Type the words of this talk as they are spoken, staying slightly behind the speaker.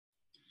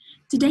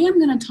Today I'm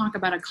going to talk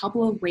about a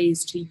couple of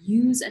ways to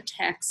use a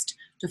text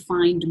to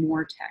find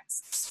more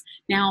texts.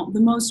 Now,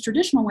 the most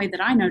traditional way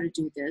that I know to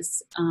do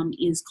this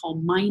is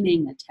called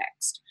mining a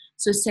text.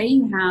 So say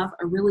you have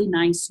a really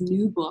nice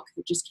new book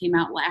that just came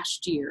out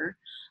last year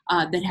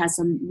that has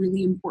some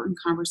really important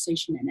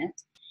conversation in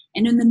it.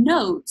 And in the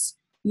notes,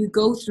 you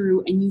go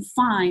through and you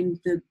find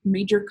the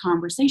major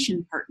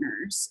conversation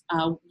partners.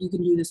 You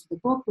can do this with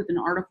a book, with an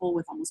article,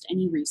 with almost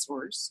any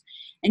resource.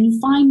 And you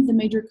find the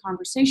major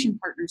conversation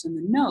partners in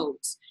the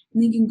notes,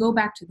 and then you can go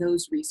back to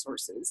those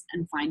resources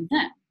and find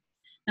them.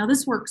 Now,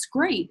 this works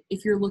great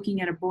if you're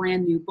looking at a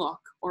brand new book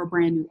or a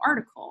brand new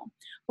article.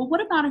 But what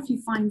about if you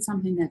find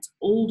something that's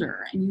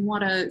older and you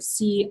want to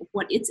see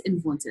what its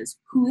influence is,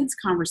 who its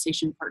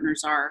conversation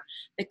partners are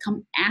that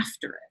come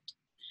after it?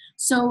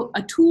 So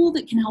a tool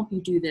that can help you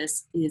do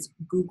this is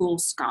Google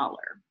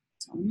Scholar.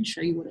 So let me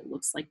show you what it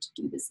looks like to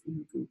do this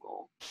in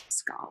Google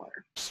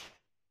Scholar.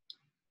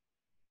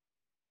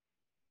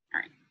 All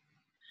right.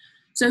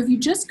 So if you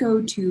just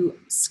go to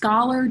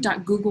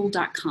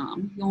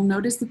scholar.google.com, you'll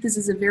notice that this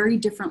is a very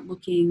different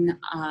looking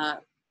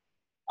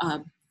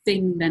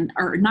thing than,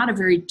 or not a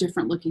very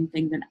different looking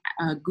thing than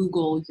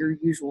Google, your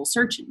usual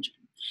search engine.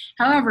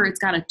 However, it's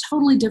got a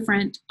totally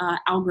different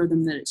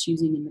algorithm that it's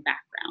using in the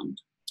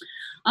background.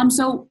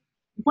 So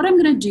what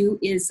I'm going to do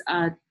is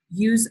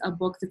use a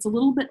book that's a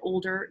little bit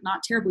older,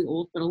 not terribly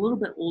old, but a little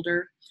bit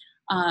older,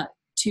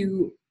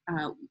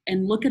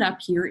 and look it up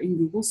here in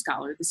Google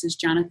Scholar. This is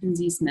Jonathan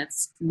Z.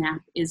 Smith's Map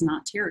is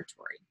Not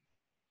Territory.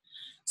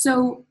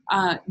 So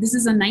this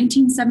is a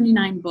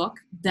 1979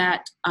 book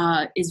that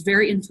is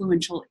very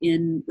influential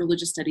in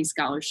religious studies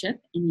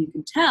scholarship, and you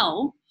can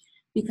tell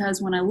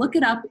because when I look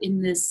it up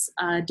in this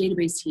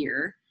database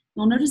here,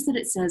 you'll notice that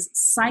it says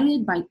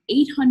cited by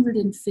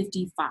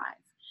 855.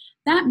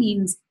 That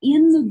means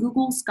in the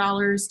Google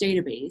Scholars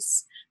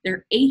database, there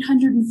are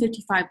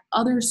 855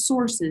 other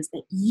sources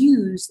that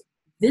use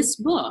this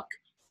book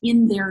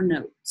in their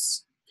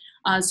notes.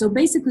 So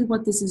basically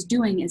what this is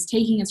doing is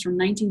taking us from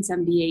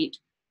 1978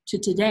 to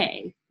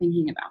today,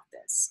 thinking about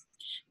this.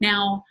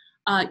 Now,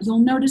 you'll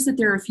notice that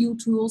there are a few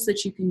tools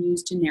that you can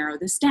use to narrow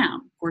this down.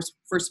 Of course,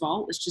 first of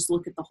all, let's just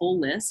look at the whole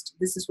list.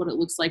 This is what it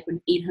looks like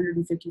when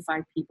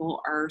 855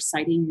 people are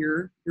citing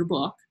your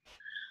book.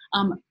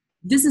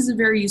 This is a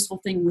very useful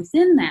thing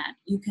within that.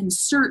 You can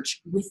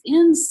search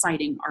within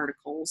citing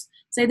articles,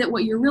 say that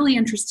what you're really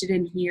interested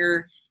in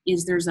here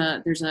is there's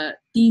a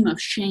theme of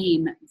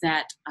shame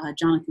that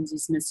Jonathan Z.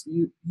 Smith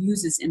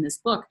uses in this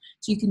book.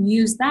 So you can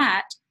use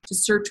that to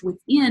search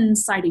within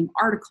citing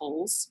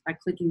articles by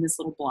clicking this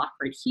little block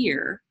right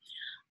here.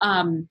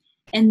 And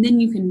then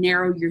you can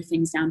narrow your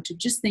things down to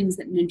just things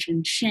that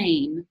mention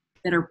shame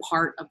that are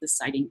part of the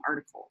citing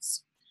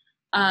articles.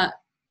 All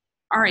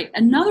right,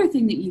 another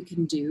thing that you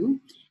can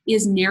do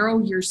is narrow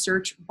your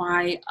search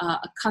by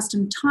a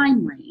custom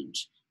time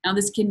range. Now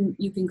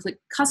you can click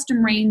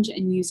custom range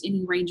and use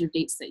any range of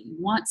dates that you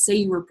want. Say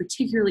you were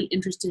particularly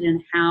interested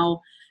in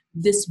how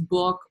this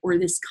book or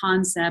this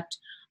concept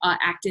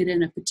acted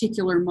in a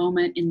particular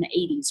moment in the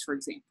 80s, for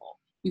example.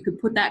 You could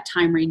put that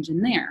time range in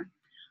there.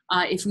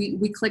 If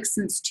we click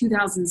since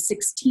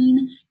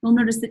 2016, you'll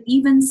notice that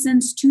even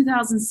since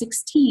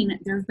 2016,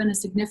 there have been a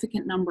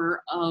significant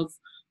number of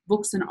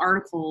books and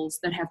articles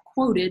that have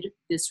quoted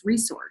this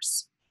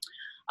resource.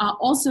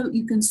 Also,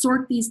 you can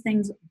sort these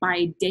things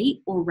by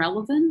date or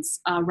relevance.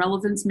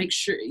 Relevance makes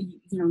sure,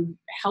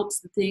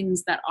 helps the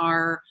things that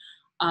are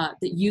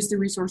that use the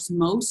resource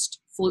most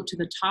float to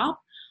the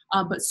top.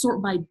 But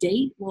sort by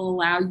date will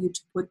allow you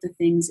to put the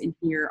things in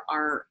here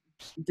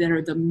that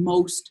are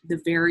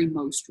the very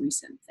most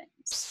recent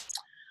things.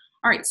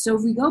 All right, so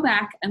if we go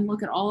back and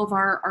look at all of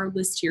our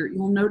list here,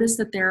 you'll notice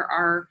that there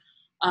are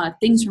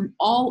things from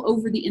all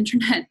over the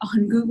internet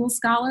on Google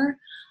Scholar.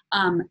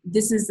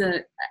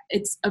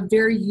 It's a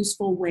very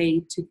useful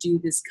way to do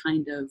this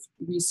kind of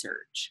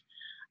research.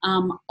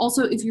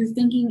 Also, if you're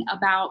thinking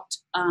about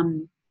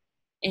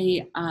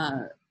a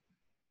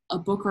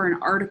book or an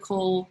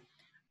article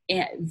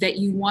that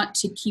you want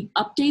to keep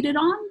updated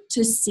on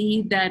to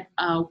see that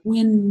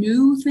when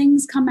new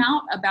things come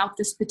out about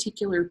this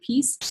particular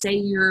piece, say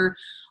you're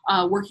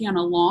working on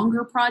a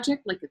longer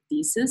project like a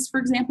thesis, for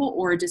example,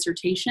 or a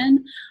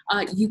dissertation,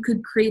 you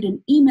could create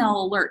an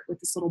email alert with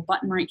this little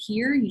button right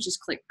here. You just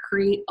click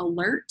create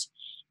alert,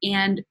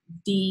 and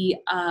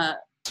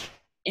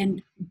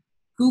and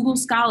Google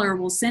Scholar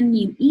will send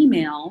me an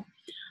email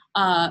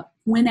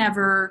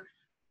whenever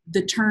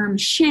the term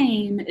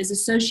shame is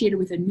associated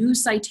with a new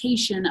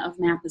citation of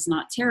Map is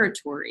Not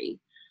Territory.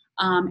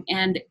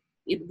 And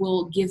it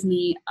will give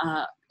me,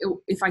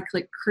 if I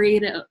click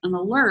create an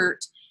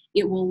alert,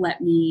 it will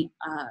let me,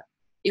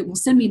 it will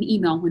send me an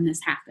email when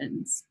this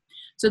happens.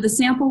 So the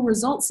sample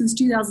results since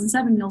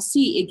 2007, you'll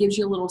see it gives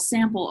you a little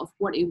sample of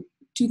what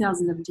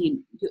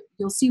 2017,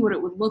 you'll see what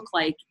it would look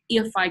like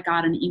if I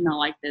got an email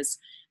like this.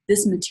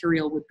 This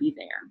material would be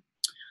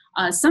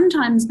there.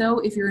 Sometimes though,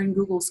 if you're in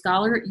Google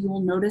Scholar, you will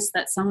notice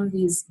that some of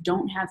these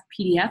don't have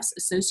PDFs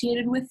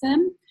associated with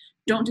them.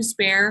 Don't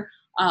despair.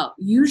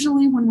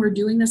 Usually when we're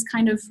doing this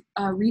kind of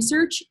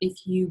research,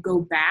 if you go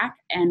back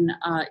and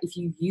if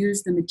you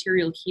use the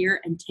material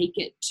here and take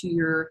it to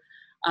your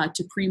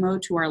to Primo,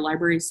 to our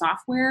library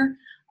software,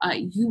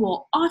 you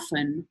will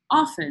often,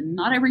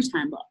 not every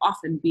time, but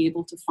often be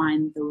able to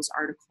find those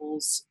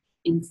articles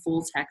in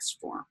full text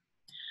form.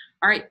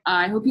 All right,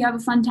 I hope you have a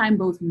fun time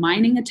both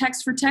mining a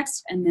text for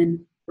text and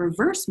then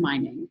reverse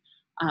mining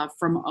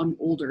from an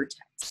older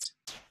text.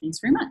 Thanks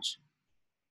very much.